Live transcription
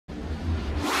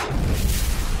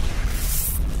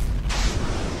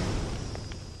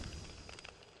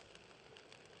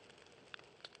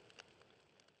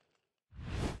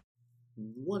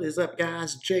What is up,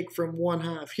 guys? Jake from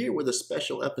OneHive here with a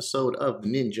special episode of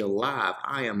Ninja Live.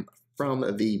 I am from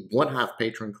the OneHive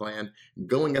Patron clan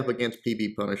going up against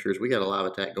PB Punishers. We got a live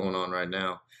attack going on right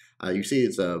now. You see,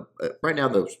 it's right now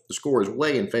the score is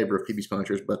way in favor of PB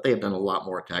Punishers, but they have done a lot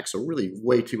more attacks. So really,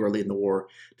 way too early in the war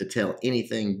to tell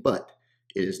anything. But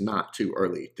it is not too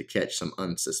early to catch some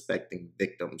unsuspecting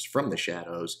victims from the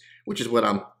shadows, which is what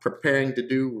I'm preparing to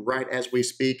do right as we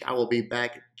speak. I will be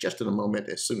back just in a moment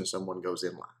as soon as someone goes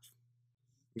in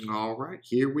live. All right,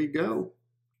 here we go.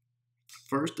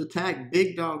 First attack,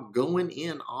 Big Dog going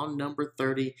in on number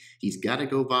 30. He's got to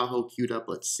go Vaho queued up.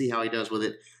 Let's see how he does with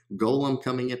it. Golem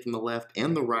coming in from the left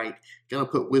and the right. Going to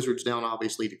put wizards down,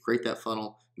 obviously, to create that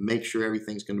funnel. Make sure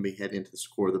everything's going to be heading into the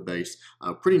core of the base.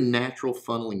 Pretty natural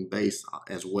funneling base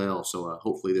as well. So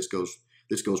hopefully this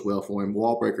goes well for him.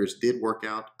 Wall breakers did work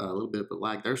out. A little bit of a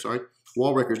lag there, sorry.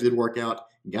 Wall breakers did work out.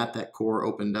 Got that core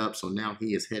opened up. So now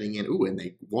he is heading in. Ooh, and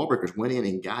the wall breakers went in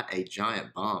and got a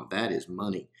giant bomb. That is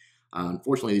money.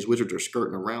 Unfortunately, these wizards are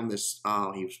skirting around this.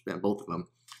 Oh, he spent both of them.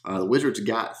 The wizards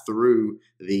got through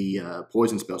the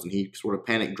poison spells, and he sort of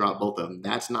panic dropped both of them.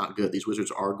 That's not good. These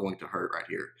wizards are going to hurt right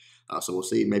here. So we'll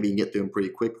see. Maybe he can get through them pretty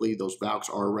quickly. Those Valks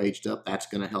are raged up. That's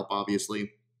going to help,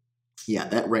 obviously. Yeah,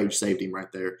 that rage saved him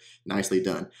right there. Nicely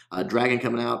done. Dragon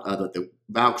coming out. The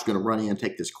Valk's going to run in and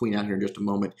take this queen out here in just a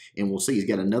moment. And we'll see. He's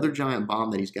got another giant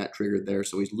bomb that he's got triggered there.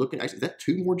 So he's looking. Actually, is that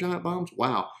two more giant bombs?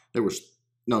 Wow. There was...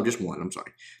 No, just one. I'm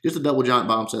sorry. Just a double giant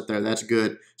bomb set there. That's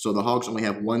good. So the Hogs only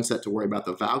have one set to worry about.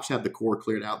 The Valks have the core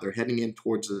cleared out. They're heading in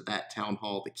towards that town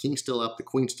hall. The King's still up. The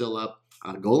Queen's still up.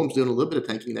 Golem's doing a little bit of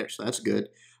tanking there, so that's good.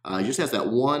 He just has that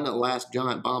one last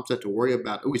giant bomb set to worry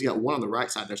about. Oh, he's got one on the right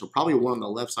side there, so probably one on the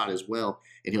left side as well,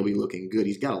 and he'll be looking good.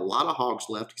 He's got a lot of Hogs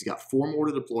left. He's got 4 more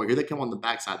to deploy. Here they come on the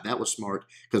backside. That was smart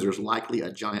because there's likely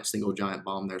a single giant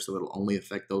bomb there, so it'll only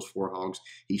affect those 4 Hogs.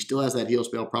 He still has that heal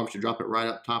spell. Probably should drop it right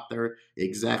up top there,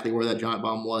 exactly where that giant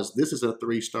bomb was. This is a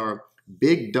 3-star.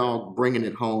 Big Dog bringing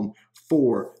it home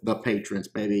for the patrons,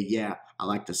 baby. Yeah, I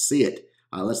like to see it.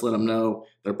 Let's let them know.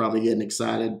 They're probably getting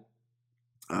excited.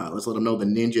 Let's let them know the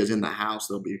ninja is in the house.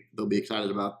 They'll be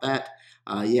excited about that.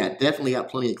 Yeah, definitely got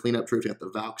plenty of cleanup troops. Got the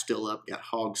Valk still up. Got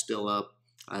Hogs still up.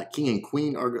 King and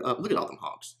Queen are up. Look at all them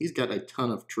Hogs. He's got a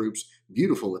ton of troops.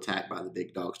 Beautiful attack by the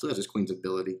Big Dog. Still has his Queen's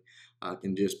ability.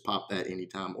 Can just pop that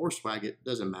anytime or swag it.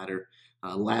 Doesn't matter.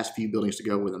 Last few buildings to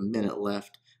go with a minute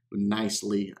left.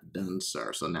 Nicely done,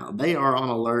 sir. So now they are on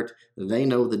alert. They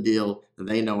know the deal.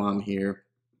 They know I'm here.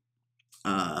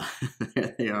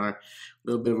 There they are. A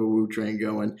little bit of a woo train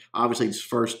going. Obviously, it's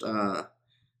first.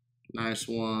 Nice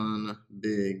one,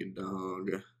 Big Dog.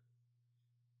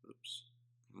 Oops,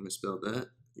 I misspelled that.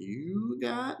 You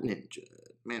got ninja.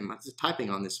 Man, my typing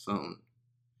on this phone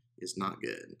is not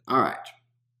good. All right.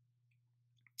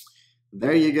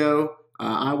 There you go.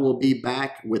 I will be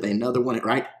back with another one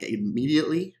right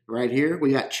immediately. Right here,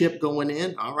 we got Chip going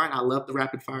in. All right, I love the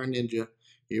rapid fire ninja.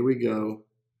 Here we go.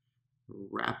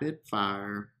 Rapid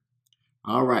fire.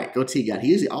 All right, go T-God.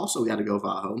 He's also got to go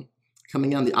Vaho.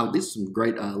 Coming on the, this is some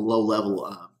great low level,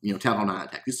 Town Hall 9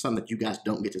 attack. This is something that you guys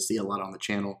don't get to see a lot on the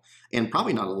channel, and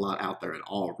probably not a lot out there at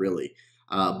all, really.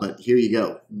 But here you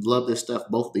go. Love this stuff.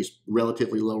 Both of these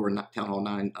relatively lower Town Hall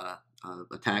 9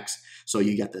 attacks. So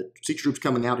you got the sea troops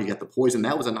coming out. You got the poison.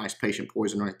 That was a nice patient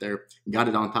poison right there. Got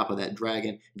it on top of that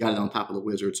dragon. Got it on top of the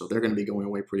wizard. So they're going to be going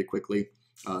away pretty quickly.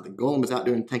 The Golem is out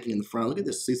doing tanking in the front. Look at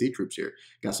this CC troops here.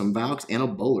 Got some Valks and a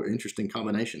Bowler. Interesting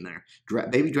combination there.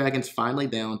 Baby Dragon's finally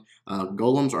down.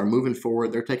 Golems are moving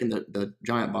forward. They're taking the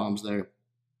giant bombs there.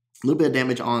 A little bit of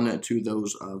damage on to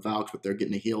those Valks, but they're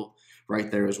getting a heal right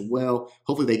there as well.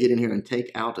 Hopefully they get in here and take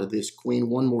out this Queen.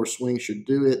 One more swing should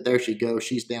do it. There she goes.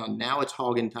 She's down. Now it's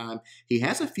hogging time. He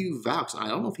has a few Valks. I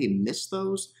don't know if he missed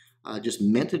those. Just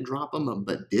meant to drop them,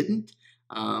 but didn't.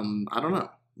 I don't know.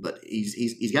 But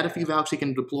he's got a few Valks he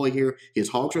can deploy here. His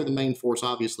Hogs are the main force,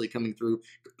 obviously, coming through.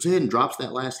 Goes ahead and drops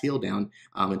that last heal down.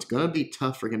 It's going to be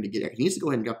tough for him to get there. He needs to go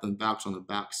ahead and drop the Valks on the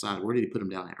back side. Where did he put them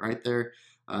down at? Right there.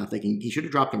 He should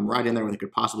have dropped them right in there where they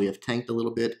could possibly have tanked a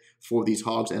little bit for these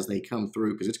Hogs as they come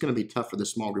through, because it's going to be tough for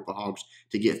this small group of Hogs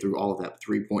to get through all of that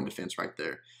 3-point defense right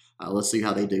there. Let's see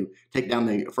how they do. Take down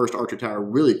the first Archer Tower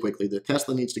really quickly. The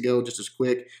Tesla needs to go just as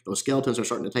quick. Those skeletons are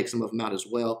starting to take some of them out as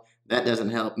well. That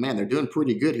doesn't help. Man, they're doing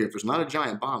pretty good here. If there's not a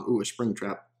giant bomb, ooh, a spring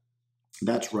trap.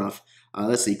 That's rough.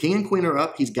 Let's see. King and Queen are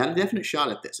up. He's got a definite shot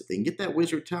at this. If they can get that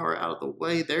Wizard Tower out of the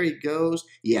way, there he goes.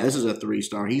 Yeah, this is a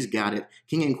 3-star. He's got it.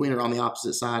 King and Queen are on the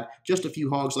opposite side. Just a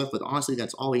few Hogs left, but honestly,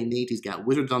 that's all he needs. He's got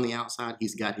Wizards on the outside.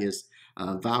 He's got his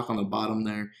Valk on the bottom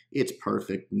there. It's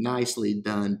perfect. Nicely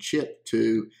done. Chip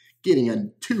 2. getting a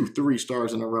 2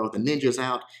 3-stars in a row. The ninjas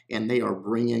out, and they are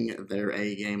bringing their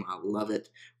A game. I love it.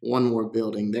 One more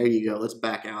building. There you go. Let's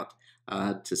back out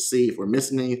to see if we're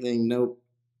missing anything. Nope.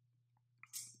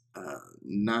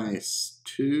 Nice.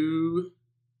 2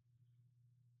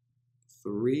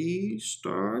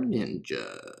 3-star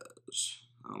ninjas.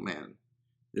 Oh, man.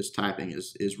 This typing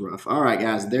is rough. All right,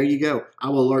 guys, there you go. I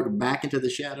will lurk back into the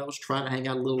shadows, try to hang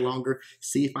out a little longer,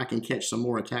 see if I can catch some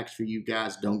more attacks for you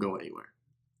guys. Don't go anywhere.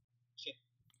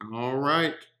 All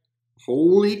right.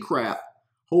 Holy crap.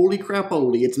 Holy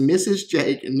crap-oly. It's Mrs.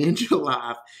 Jake, Ninja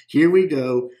Live. Here we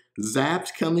go.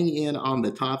 Zap's coming in on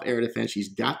the top air defense. She's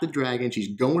got the dragon.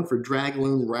 She's going for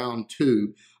Dragloon round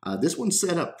 2. This one's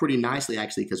set up pretty nicely,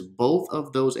 actually, because both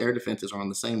of those air defenses are on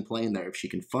the same plane there. If she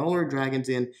can funnel her dragons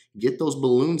in, get those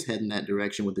balloons heading that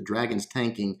direction with the dragons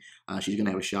tanking, she's going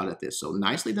to have a shot at this. So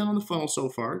nicely done on the funnel so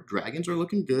far. Dragons are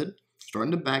looking good.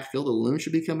 Starting to backfill. The loons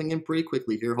should be coming in pretty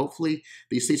quickly here. Hopefully,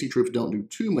 these CC troops don't do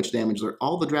too much damage.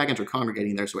 All the dragons are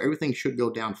congregating there, so everything should go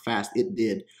down fast. It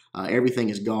did. Everything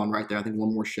is gone right there. I think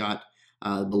one more shot.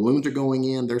 Balloons are going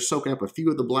in. They're soaking up a few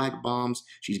of the black bombs.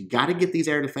 She's got to get these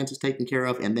air defenses taken care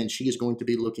of, and then she is going to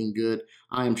be looking good.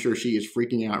 I am sure she is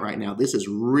freaking out right now. This is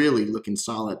really looking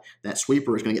solid. That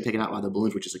sweeper is going to get taken out by the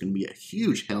balloons, which is going to be a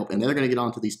huge help, and they're going to get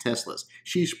onto these Teslas.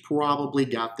 She's probably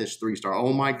got this 3-star.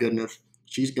 Oh, my goodness.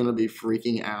 She's going to be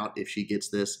freaking out if she gets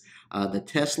this. The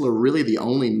Tesla, really the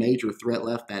only major threat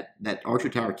left. That Archer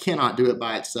Tower cannot do it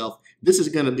by itself. This is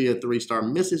going to be a 3-star.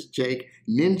 Mrs. Jake,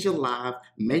 Ninja Live,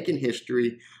 making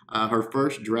history. Her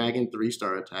first Dragon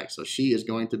 3-star attack. So she is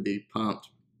going to be pumped.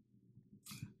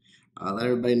 Let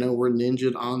everybody know we're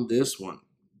ninja'd on this one.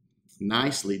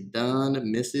 Nicely done,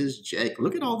 Mrs. Jake.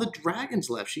 Look at all the dragons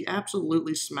left. She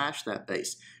absolutely smashed that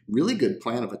base. Really good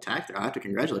plan of attack there. I have to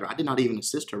congratulate her. I did not even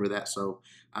assist her with that, so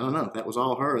I don't know. If that was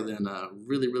all her, then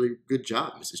really, really good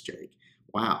job, Mrs. Jake.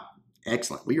 Wow,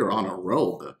 excellent. We are on a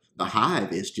roll. The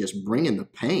hive is just bringing the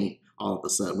pain all of a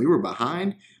sudden. We were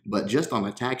behind, but just on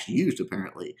attacks used,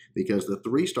 apparently, because the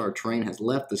 3-star train has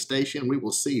left the station. We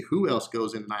will see who else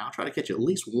goes in tonight. I'll try to catch at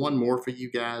least one more for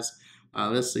you guys.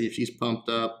 Let's see if she's pumped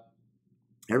up.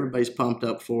 Everybody's pumped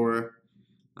up for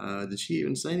her. Did she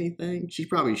even say anything? She's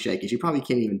probably shaking. She probably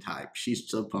can't even type. She's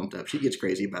so pumped up. She gets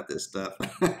crazy about this stuff.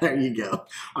 There you go.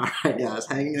 All right, guys,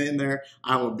 hang in there.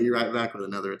 I will be right back with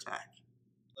another attack.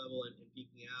 Level and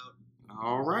peeking out.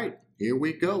 All right, here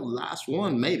we go. Last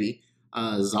one, maybe.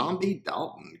 Zombie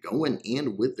Dalton going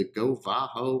in with the Go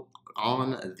Vaho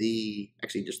on the,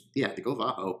 the Go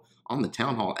Vaho on the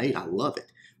Town Hall 8. I love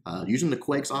it. Using the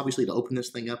Quakes, obviously, to open this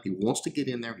thing up. He wants to get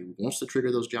in there. He wants to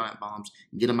trigger those giant bombs,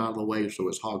 get them out of the way so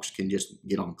his hogs can just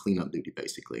get on cleanup duty,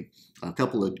 basically. A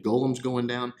couple of golems going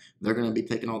down. They're going to be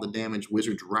taking all the damage.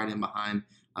 Wizards right in behind,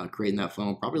 creating that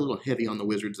funnel. Probably a little heavy on the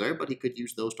wizards there, but he could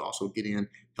use those to also get in,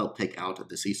 help take out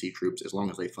the CC troops as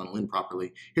long as they funnel in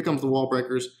properly. Here comes the wall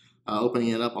breakers. Opening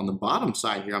it up on the bottom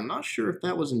side here. I'm not sure if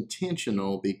that was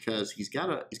intentional because he's got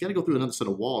to go through another set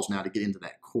of walls now to get into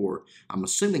that core. I'm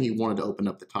assuming he wanted to open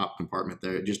up the top compartment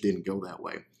there. It just didn't go that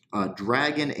way.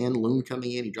 Dragon and Loon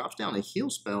coming in. He drops down a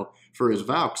heal spell for his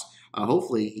Valks.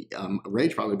 Hopefully,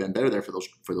 Rage probably been better there for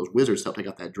those wizards to help take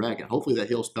out that dragon. Hopefully that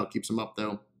heal spell keeps him up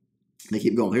though. They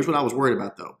keep going. Here's what I was worried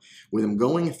about, though. With him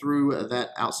going through that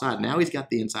outside, now he's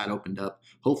got the inside opened up.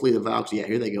 Hopefully the Valks, yeah,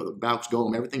 here they go. The Valks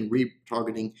golem, everything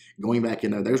retargeting, going back in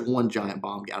there. There's one giant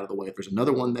bomb out of the way. If there's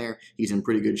another one there, he's in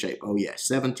pretty good shape. Oh, yeah,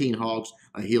 17 hogs,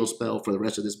 a heal spell for the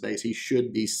rest of this base. He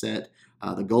should be set.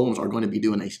 The golems are going to be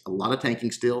doing a lot of tanking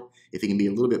still. If he can be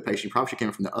a little bit patient, he probably should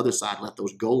come from the other side, let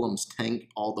those golems tank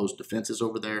all those defenses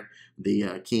over there,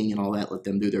 the king and all that, let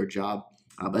them do their job.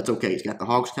 That's okay. He's got the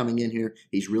hogs coming in here.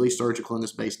 He's really surgical in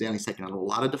this base down. He's taking out a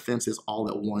lot of defenses all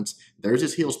at once. There's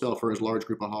his heal spell for his large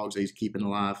group of hogs that he's keeping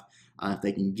alive. If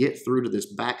they can get through to this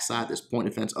backside, this point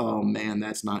defense, oh man,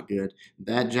 that's not good.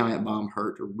 That giant bomb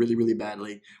hurt really, really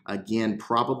badly. Again,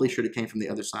 probably should have came from the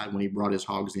other side when he brought his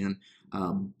hogs in.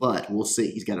 But we'll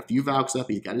see. He's got a few Valks up.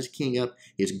 He's got his king up.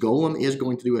 His golem is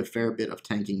going to do a fair bit of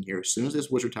tanking here. As soon as this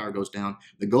wizard tower goes down,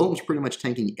 the golem's pretty much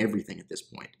tanking everything at this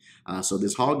point. So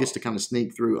this hog gets to kind of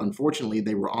sneak through. Unfortunately,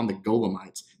 they were on the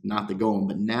golemites, not the golem.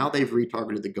 But now they've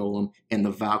retargeted the golem, and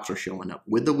the Valks are showing up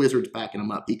with the wizards backing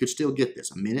them up. He could still get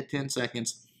this. 1 minute, 10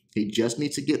 seconds. He just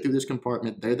needs to get through this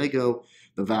compartment. There they go.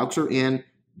 The Valks are in.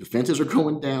 Defenses are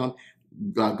going down.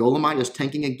 Golemite is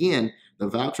tanking again. The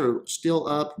Valks are still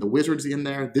up. The Wizard's in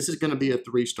there. This is going to be a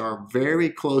 3-star. Very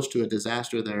close to a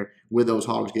disaster there with those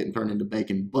hogs getting turned into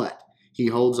bacon. But he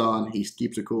holds on. He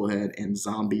keeps a cool head. And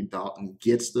Zombie Dalton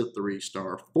gets the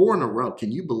 3-star. 4 in a row.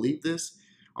 Can you believe this?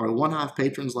 Are OneHive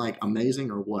patrons like amazing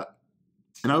or what?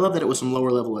 And I love that it was some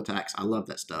lower level attacks. I love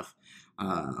that stuff.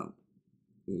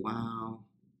 Wow.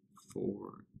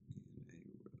 4 in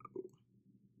a row.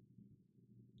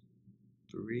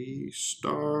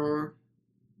 3-star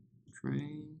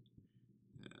train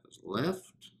has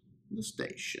left the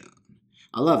station.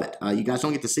 I love it. You guys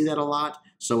don't get to see that a lot,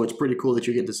 so it's pretty cool that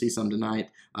you get to see some tonight.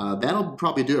 That'll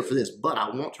probably do it for this, but I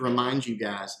want to remind you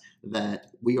guys that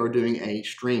we are doing a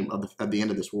stream of the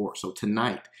end of this war. So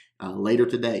tonight, later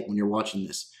today, when you're watching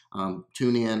this,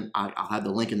 tune in. I'll have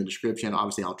the link in the description.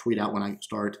 Obviously, I'll tweet out when I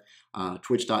start.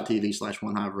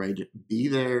 Twitch.tv/OneHiveRage. Be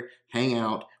there, hang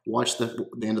out, watch the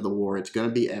end of the war. It's going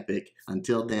to be epic.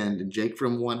 Until then, Jake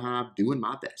from OneHive doing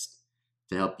my best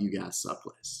to help you guys suck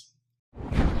less.